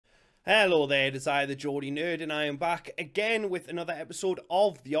Hello there, it is I, the Geordie Nerd, and I am back again with another episode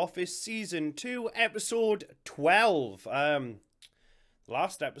of The Office Season 2, Episode 12.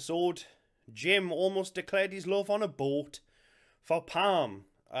 Last episode, Jim almost declared his love on a boat for Pam,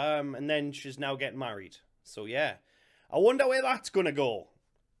 and then she's now getting married. So yeah, I wonder where that's gonna go.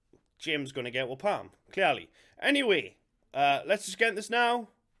 Jim's gonna get with Pam, clearly. Anyway, let's just get into this now.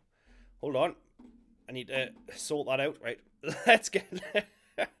 Hold on, I need to sort that out, right? Let's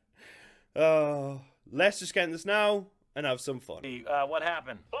just get in this now and have some fun. What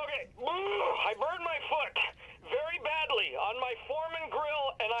happened? Okay, I burned my foot very badly on my Foreman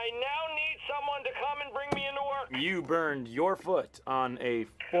grill, and I now need someone to come and bring me into work. You burned your foot on a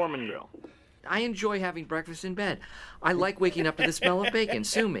Foreman grill. I enjoy having breakfast in bed. I like waking up to the smell of bacon.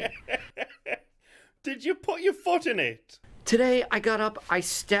 Sue me. Did you put your foot in it? Today, I got up, I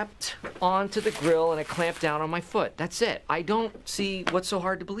stepped onto the grill, and I clamped down on my foot. That's it. I don't see what's so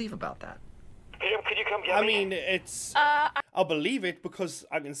hard to believe about that. Pam, could you come get me? I mean, it's... I'll believe it because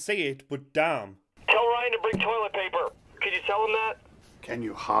I can see it, but damn. Tell Ryan to bring toilet paper. Could you tell him that? Can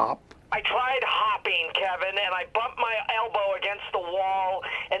you hop? I tried hopping, Kevin, and I bumped my elbow against the wall,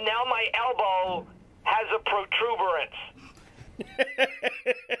 and now my elbow has a protuberance.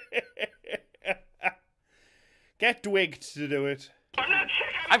 Get Twigged to do it. I'm not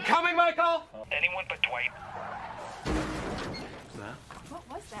sick. I'm coming, Michael! Anyone but Dwight. What's that? What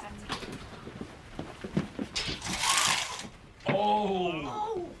was that?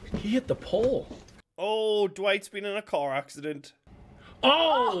 Oh! He hit the pole. Oh, Dwight's been in a car accident.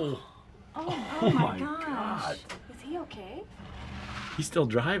 Oh! Oh my gosh. Is he okay? He's still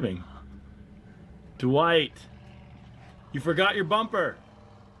driving. Dwight, you forgot your bumper.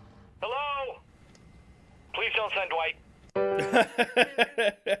 Hello? Please don't send Dwight.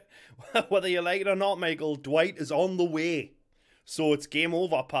 Whether you like it or not, Michael, Dwight is on the way. So it's game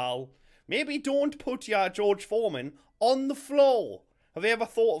over, pal. Maybe don't put your George Foreman on the floor. Have you ever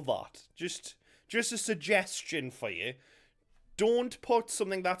thought of that? Just a suggestion for you. Don't put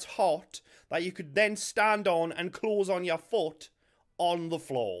something that's hot that you could then stand on and close on your foot on the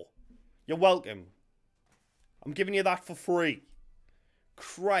floor. You're welcome. I'm giving you that for free.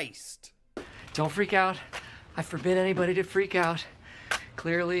 Christ. Don't freak out. I forbid anybody to freak out.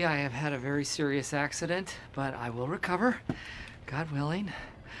 Clearly, I have had a very serious accident, but I will recover, God willing.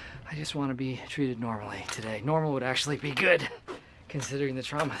 I just want to be treated normally today. Normal would actually be good, considering the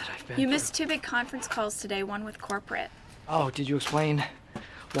trauma that I've been through. You missed 2 big conference calls today, one with corporate. Oh, did you explain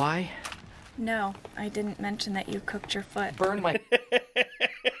why? No, I didn't mention that you cooked your foot. Burned my...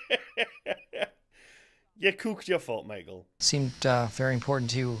 You cooked your foot, Michael. Seemed very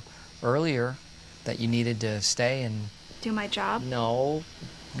important to you earlier that you needed to stay and... Do my job? No.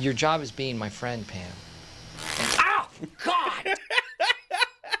 Your job is being my friend, Pam. Ow! God!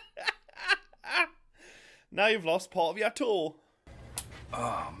 Now you've lost part of your toe.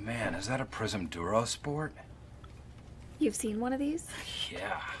 Oh man, is that a Prism Duro Sport? You've seen one of these?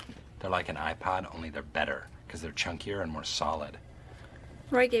 Yeah. They're like an iPod, only they're better, because they're chunkier and more solid.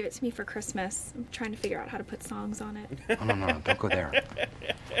 Roy gave it to me for Christmas. I'm trying to figure out how to put songs on it. Oh, no, don't go there.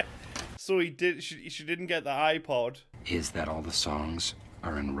 So he did. She didn't get the iPod. Is that all the songs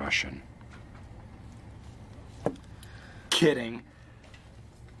are in Russian? Kidding.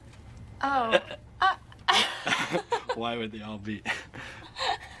 Oh. Why would they all be?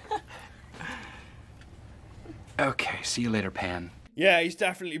 Okay, see you later, Pan. Yeah, he's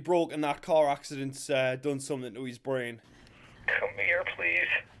definitely broken. That car accident's done something to his brain. Come here, please.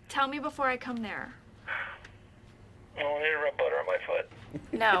 Tell me before I come there. I want you to rub butter on my foot.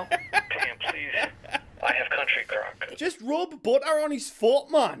 No. Pam, please. I have country crock. Just rub butter on his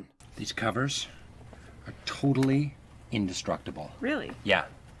foot, man. These covers are totally indestructible. Really? Yeah,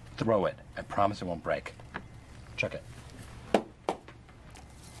 throw it. I promise it won't break. Chuck it.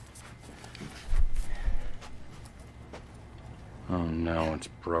 Oh no, it's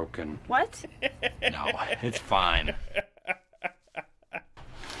broken. What? No, it's fine.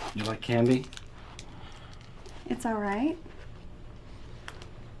 You like candy? It's all right.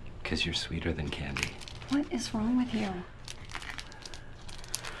 Because you're sweeter than candy. What is wrong with you?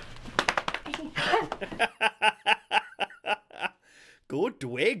 Good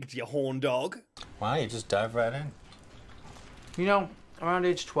Twigged, you horn dog. Wow, you just dive right in. You know, around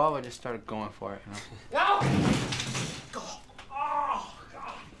age 12, I just started going for it, you know? No! Oh,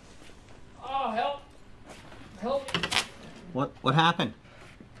 God. Oh, help. Help me. What happened?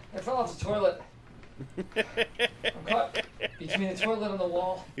 I fell off the toilet. I'm caught between the toilet and the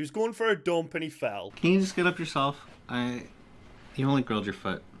wall. He was going for a dump and he fell. Can you just get up yourself? You only grilled your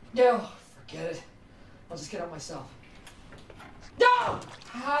foot. Yeah, forget it. I'll just get up myself. No!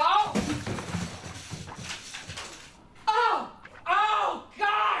 How?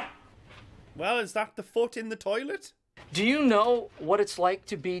 is that the foot in the toilet? Do you know what it's like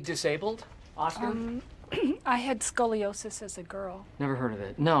to be disabled, Oscar? I had scoliosis as a girl. Never heard of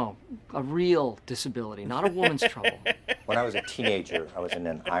it. No, a real disability, not a woman's trouble. When I was a teenager, I was in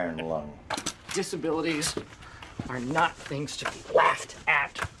an iron lung. Disabilities are not things to be laughed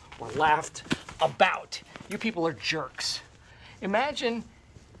at or laughed about. You people are jerks. Imagine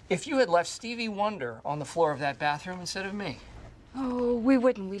if you had left Stevie Wonder on the floor of that bathroom instead of me. Oh, we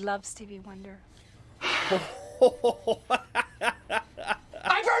wouldn't. We love Stevie Wonder. I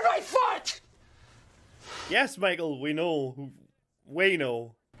burned my foot! Yes, Michael, we know. We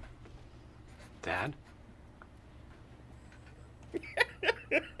know. Dad?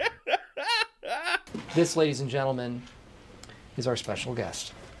 This, ladies and gentlemen, is our special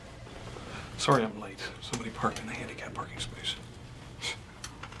guest. Sorry I'm late. Somebody parked in the handicap parking space.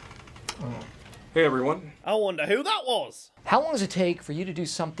 Hey, everyone. I wonder who that was. How long does it take for you to do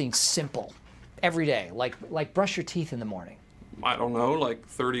something simple every day, like brush your teeth in the morning? I don't know, like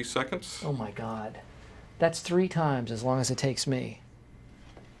 30 seconds? Oh my God. That's 3 times as long as it takes me.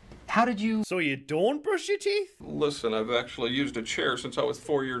 How did you... So you don't brush your teeth? Listen, I've actually used a chair since I was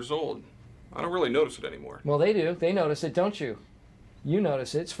 4 years old. I don't really notice it anymore. Well, they do. They notice it, don't you? You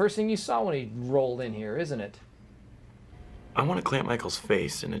notice it. It's the first thing you saw when he rolled in here, isn't it? I want to clamp Michael's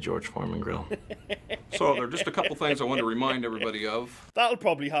face in a George Foreman grill. So there are just a couple things I want to remind everybody of. That'll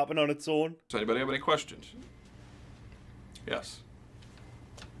probably happen on its own. Does anybody have any questions? Yes.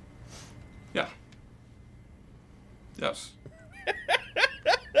 Yeah. Yes.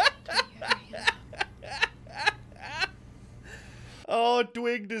 Oh,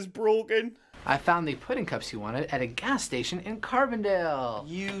 Twigged is broken. I found the pudding cups you wanted at a gas station in Carbondale.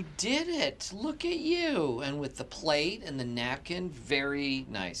 You did it. Look at you. And with the plate and the napkin, very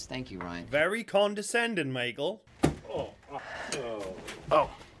nice. Thank you, Ryan. Very condescending, Michael. Oh.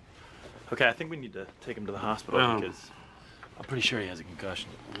 Okay, I think we need to take him to the hospital because I'm pretty sure he has a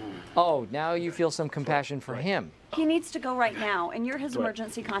concussion. Oh, now you feel some compassion for him. He needs to go right now, and you're his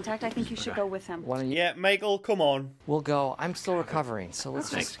emergency contact. I think you should go with him. Why don't you... Yeah, Michael, come on. We'll go. I'm still recovering, so let's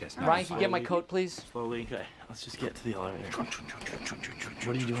Thanks, just... guys. Ryan, can you get my coat, please? slowly. Okay, let's just get to the elevator. What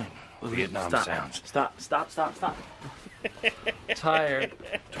are you doing? Vietnam sounds. Stop. Tired.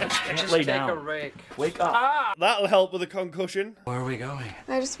 Just lay down. Take a rake. Wake up. That'll help with a concussion. Where are we going?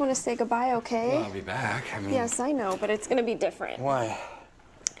 I just want to say goodbye, okay? Well, I'll be back. I mean... Yes, I know, but it's going to be different. Why?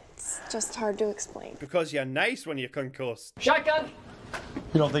 It's just hard to explain. Because you're nice when you're concussed. Shotgun!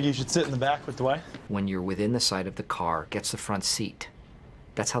 You don't think you should sit in the back with Dwight? When you're within the sight of the car, gets the front seat.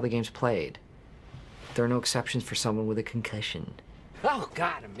 That's how the game's played. There are no exceptions for someone with a concussion. Oh,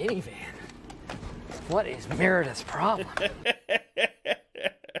 God, a minivan. What is Meredith's problem?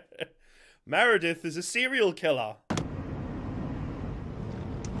 Meredith is a serial killer.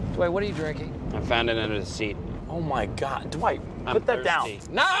 Dwight, what are you drinking? I found it under the seat. Oh my God, Dwight, put that down.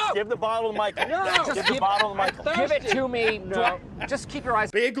 No! Give the bottle to Michael. No! Give the bottle to Michael. Give it to me. No. Just keep your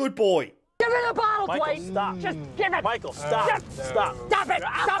eyes... Be a good boy. Give me the bottle, Michael, Dwight! stop. Just give it! Michael, stop. Stop. Stop it!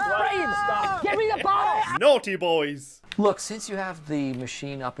 Stop praying! Stop. Give me the bottle! Naughty boys. Look, since you have the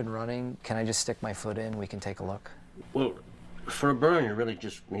machine up and running, can I just stick my foot in? We can take a look. Well, for a burn, you really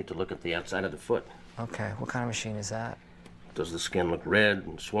just need to look at the outside of the foot. Okay, what kind of machine is that? Does the skin look red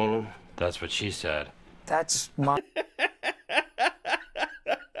and swollen? That's what she said. That's my... Okay,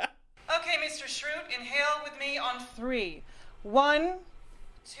 Mr. Schrute, inhale with me on 3. 1,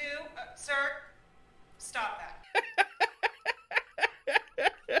 2, sir, stop that.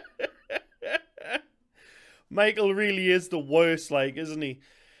 Michael really is the worst, like, isn't he?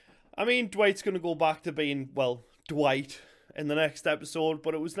 I mean, Dwight's going to go back to being, well, Dwight in the next episode,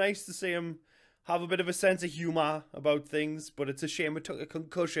 but it was nice to see him have a bit of a sense of humour about things, but it's a shame it took a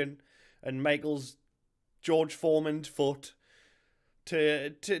concussion and Michael's George Foreman foot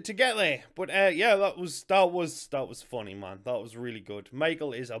to get there. But yeah, that was funny, man. That was really good.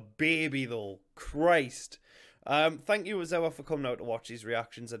 Michael is a baby though. Christ. Thank you as ever for coming out to watch these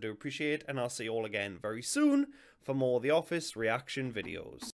reactions. I do appreciate it, and I'll see you all again very soon for more The Office reaction videos.